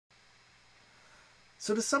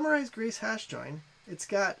So to summarize Gray's hash join, it's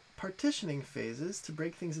got partitioning phases to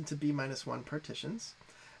break things into b-1 partitions.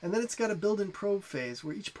 And then it's got a build-in probe phase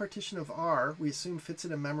where each partition of R we assume fits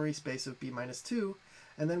in a memory space of b-2,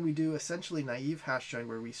 and then we do essentially naive hash join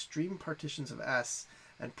where we stream partitions of S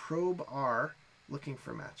and probe R looking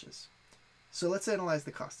for matches. So let's analyze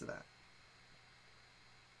the cost of that.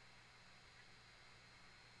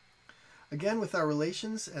 Again, with our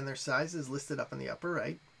relations and their sizes listed up in the upper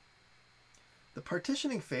right. The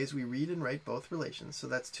partitioning phase, we read and write both relations, so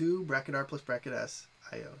that's 2 bracket R plus bracket S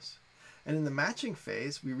IOs. And in the matching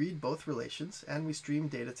phase, we read both relations and we stream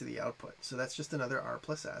data to the output, so that's just another R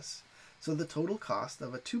plus S. So the total cost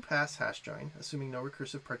of a 2-pass hash join, assuming no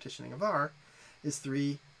recursive partitioning of R, is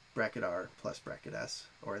 3 bracket R plus bracket S,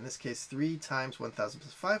 or in this case 3 times 1000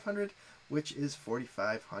 plus 500, which is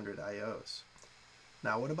 4500 IOs.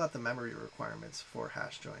 Now what about the memory requirements for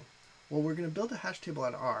hash join? Well, we're going to build a hash table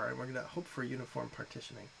on R, and we're going to hope for uniform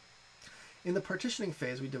partitioning. In the partitioning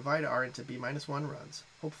phase, we divide R into b-1 runs,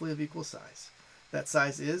 hopefully of equal size. That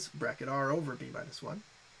size is bracket R over b-1.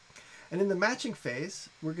 And in the matching phase,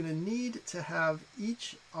 we're going to need to have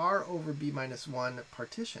each R over b-1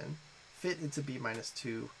 partition fit into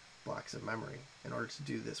b-2 blocks of memory in order to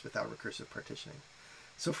do this without recursive partitioning.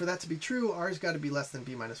 So for that to be true, R's got to be less than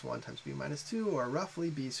b-1 times b-2, or roughly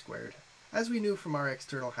b squared, as we knew from our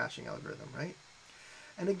external hashing algorithm, right?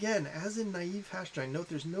 And again, as in naive hash join, note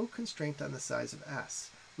there's no constraint on the size of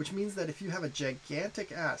S, which means that if you have a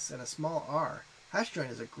gigantic S and a small R, hash join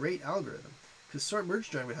is a great algorithm, because sort merge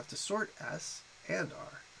join would have to sort S and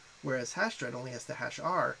R, whereas hash join only has to hash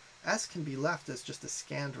R. S can be left as just a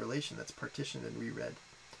scanned relation that's partitioned and reread.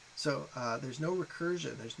 So there's no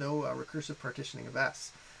recursion, there's no recursive partitioning of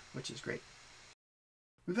S, which is great.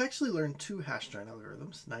 We've actually learned 2 hash join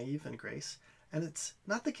algorithms, naive and Grace, and it's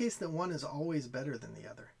not the case that one is always better than the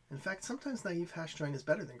other. In fact, sometimes naive hash join is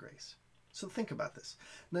better than Grace. So think about this.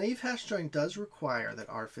 Naive hash join does require that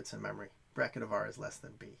R fits in memory. Bracket of R is less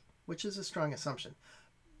than B, which is a strong assumption.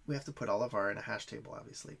 We have to put all of R in a hash table,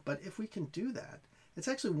 obviously. But if we can do that, it's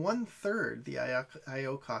actually 1/3 the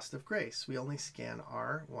I/O cost of Grace. We only scan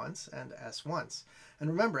R once and S once. And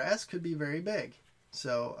remember, S could be very big.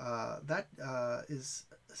 So that is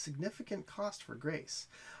a significant cost for Grace.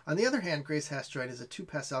 On the other hand, Grace hash join is a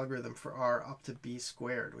 2-pass algorithm for R up to B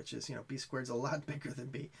squared, which is, B squared is a lot bigger than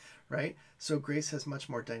B, right? So Grace has much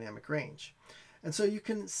more dynamic range. And so you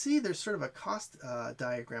can see there's sort of a cost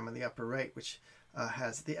diagram on the upper right, which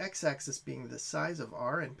has the x-axis being the size of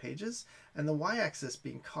R in pages, and the y-axis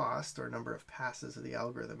being cost, or number of passes of the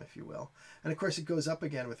algorithm, if you will. And of course, it goes up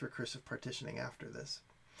again with recursive partitioning after this.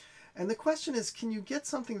 And the question is, can you get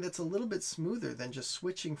something that's a little bit smoother than just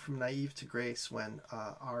switching from naive to Grace when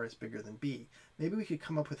R is bigger than B? Maybe we could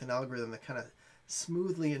come up with an algorithm that kind of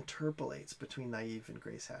smoothly interpolates between naive and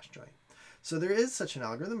Grace hash join. So there is such an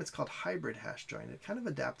algorithm. It's called hybrid hash join. It kind of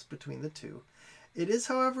adapts between the two. It is,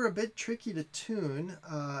 however, a bit tricky to tune.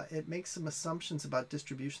 It makes some assumptions about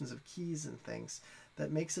distributions of keys and things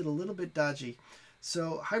that makes it a little bit dodgy.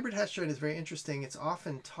 So hybrid hash join is very interesting. It's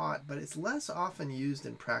often taught, but it's less often used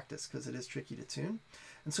in practice because it is tricky to tune.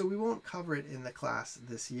 And so we won't cover it in the class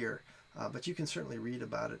this year, but you can certainly read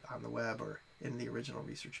about it on the web or in the original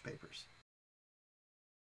research papers.